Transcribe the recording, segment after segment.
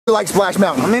like Splash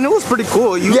Mountain? I mean, it was pretty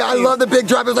cool. Yeah, I love the big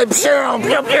drop. It was like, pew,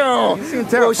 pew,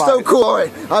 pew. It was so cool. All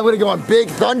right, I'm gonna go on Big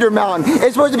Thunder Mountain.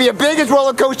 It's supposed to be the biggest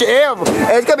roller coaster ever.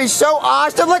 It's gonna be so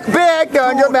awesome. Look, Big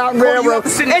Thunder Mountain Railroad.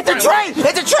 It's a train.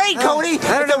 It's a train, Cody. It's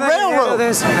a railroad.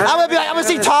 I'm gonna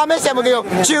see Thomas, and we're gonna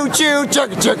go choo choo,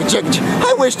 chugga chugga chugga.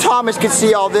 I wish Thomas could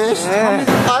see all this.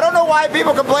 I don't know why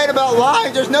people complain about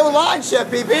lines. There's no lines, Chef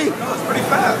PP. No, it's pretty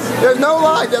fast. There's no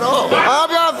lines at all. I hope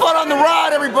you have fun on the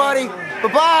ride, everybody.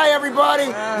 Bye-bye, everybody.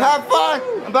 Have fun.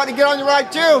 I'm about to get on the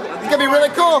ride, too. It's going to be really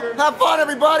cool. Have fun,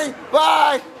 everybody.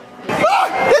 Bye.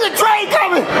 Ah, there's a train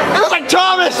coming. It looks like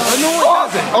Thomas.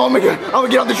 Oh, my God. I'm going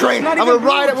to get on the train. I'm going to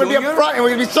ride it. We're going to be up front, and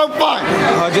we're going to be so fun.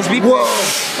 Just be Whoa.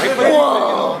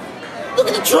 Whoa. Look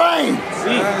at the train.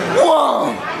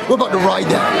 Whoa. We're about to ride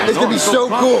that. It's going to be so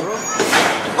cool.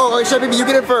 Oh, Chef PP, you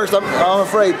get in first. I'm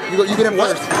afraid. You get in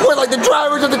first. We're like the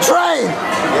drivers of the train.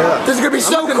 Yeah. This is going to be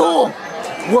so cool.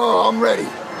 Whoa, I'm ready.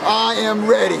 I am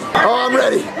ready. Oh, I'm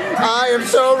ready. I am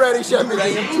so ready, Chef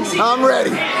PP. I'm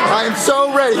ready. I am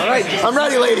so ready. I'm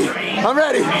ready, lady. I'm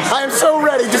ready. I am so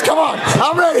ready. Just come on.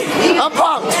 I'm ready. I'm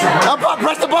pumped. I'm pumped.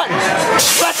 Press the button.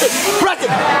 Press it. Press it.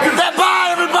 Bye,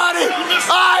 everybody.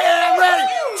 I am ready.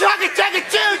 Chugga, chugga,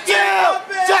 choo, choo.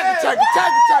 Chugga, chugga,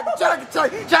 chugga, chugga,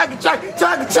 chugga, chugga,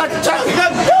 chugga, chugga, chugga,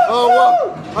 chugga. Oh,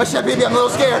 whoa. Oh, Chef PP, I'm a little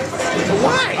scared.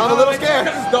 Why? I'm a little scared.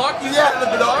 Because it's dark? You Yeah.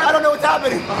 in the dark? I don't know what's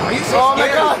happening. Are you so Oh, my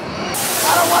scared? God.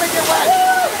 I don't want to get wet.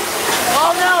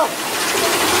 Oh, no.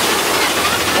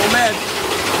 Oh, man.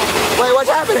 Wait, what's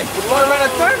happening? We're going around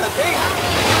a turn, I think.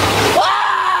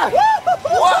 Ah!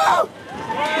 Whoa!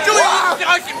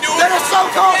 That is so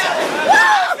cool!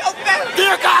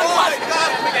 Dear God, what?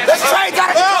 This train's out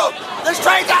of control! This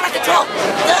train's out of control!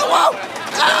 Whoa!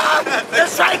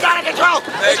 This train's out of control!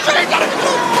 This train's out of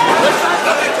control! This train's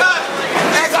out of control!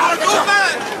 It's out of control!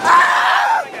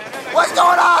 What's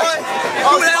going on?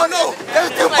 Oh, hell no!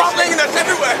 There's two bumping us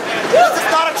everywhere! This is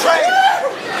not a train!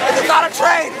 This is not a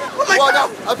train! Whoa, no!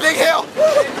 A big hill!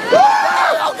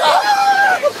 Oh,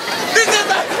 God! This is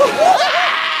the...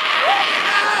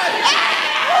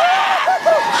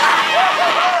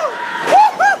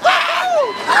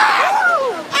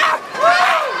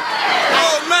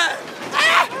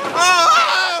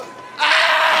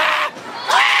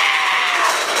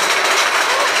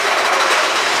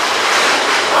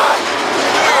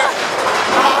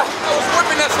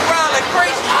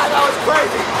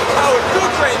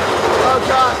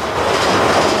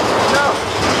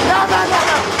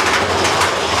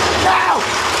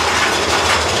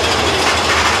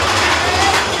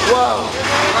 Whoa.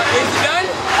 Is it done?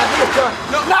 I think it's done.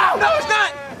 No, no, it's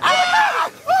not.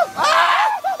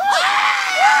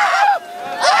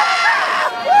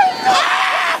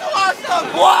 Awesome.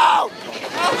 Wow.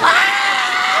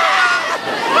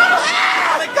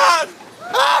 Oh my God.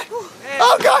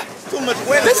 Oh God. Too much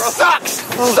wind. This sucks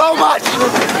so much.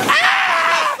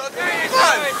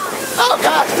 Oh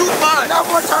God. Too fun. No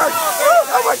more turns.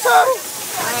 No more turns.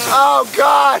 Oh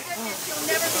God.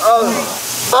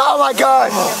 Oh my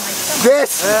God.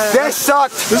 This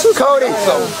sucked. Cody,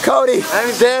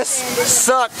 this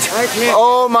sucked.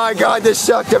 Oh my God, this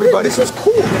sucked, everybody. This was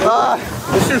cool.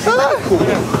 This is really cool.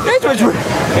 It was,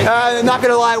 not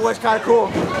gonna lie, it was kind of cool.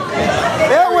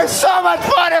 It was so much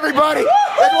fun, everybody.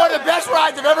 It's one of the best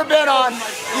rides I've ever been on.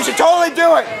 You should totally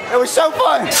do it. It was so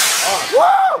fun.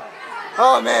 Woo!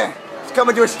 Oh man, it's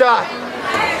coming to a stop.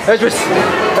 That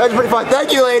was pretty fun.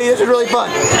 Thank you, lady. This was really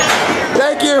fun.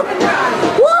 Thank you.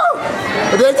 Woo!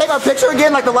 Did they take our picture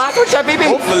again like the last one, Chef PP?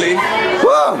 Hopefully.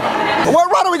 Whoa.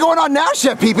 What ride are we going on now,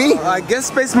 Chef PP? I guess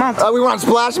Space Mountain. We went on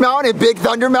Splash Mountain and Big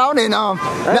Thunder Mountain and all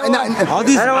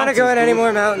these I don't want to go on any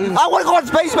more mountains. I want to go on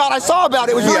Space Mountain. I saw about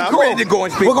it. It was really cool. I'm ready to go on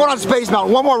Space We're going on Space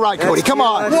Mountain. One more ride, Cody. Come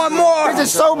on. One more. This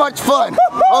is so much fun.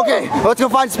 Okay, let's go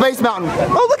find Space Mountain.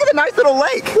 Oh, look at the nice little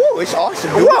lake. Ooh, it's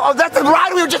awesome. Dude. Whoa, that's the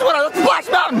ride we were just went on. That's Splash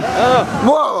Mountain.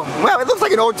 Whoa. Wow, it looks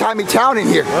like an old-timey town in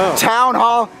here. Town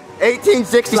Hall.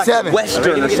 1867. Like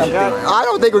Western or something. I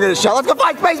don't think we're gonna show. Let's go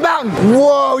find Space Mountain.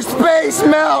 Whoa, Space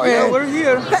Mountain. Yeah, we're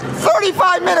here.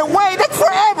 35-minute wait. That's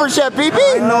forever, Chef PP.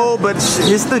 I know, but it's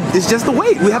just the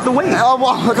wait. We have to wait. Oh,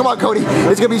 well, come on, Cody.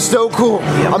 It's gonna be so cool.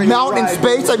 A mountain in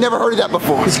space. I've never heard of that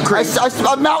before. It's crazy.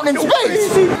 A mountain in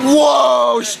space.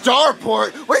 Whoa,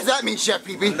 Starport. What does that mean, Chef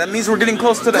PP? That means we're getting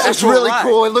close to the That's actual really ride.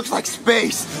 cool. It looks like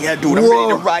space. Yeah, dude. I'm ready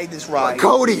to ride this ride.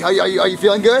 Cody, are you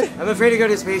feeling good? I'm afraid to go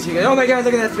to space again. Oh my God,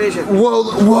 look at that spaceship. Whoa,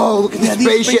 look at this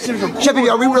spaceship. Chef PP,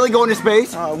 are we really going to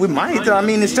space? We might. I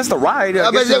mean, it's just a ride.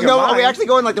 Are we actually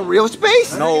going like the real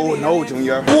space? No,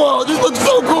 Junior. Whoa, this looks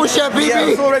so cool, Chef PP. Yeah,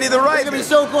 I'm so ready to ride. It's gonna be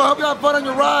so cool. I hope you have fun on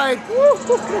your ride.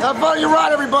 Have fun on your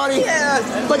ride, everybody. Yes.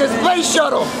 It's like a space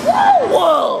shuttle.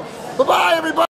 Whoa. Bye-bye, everybody.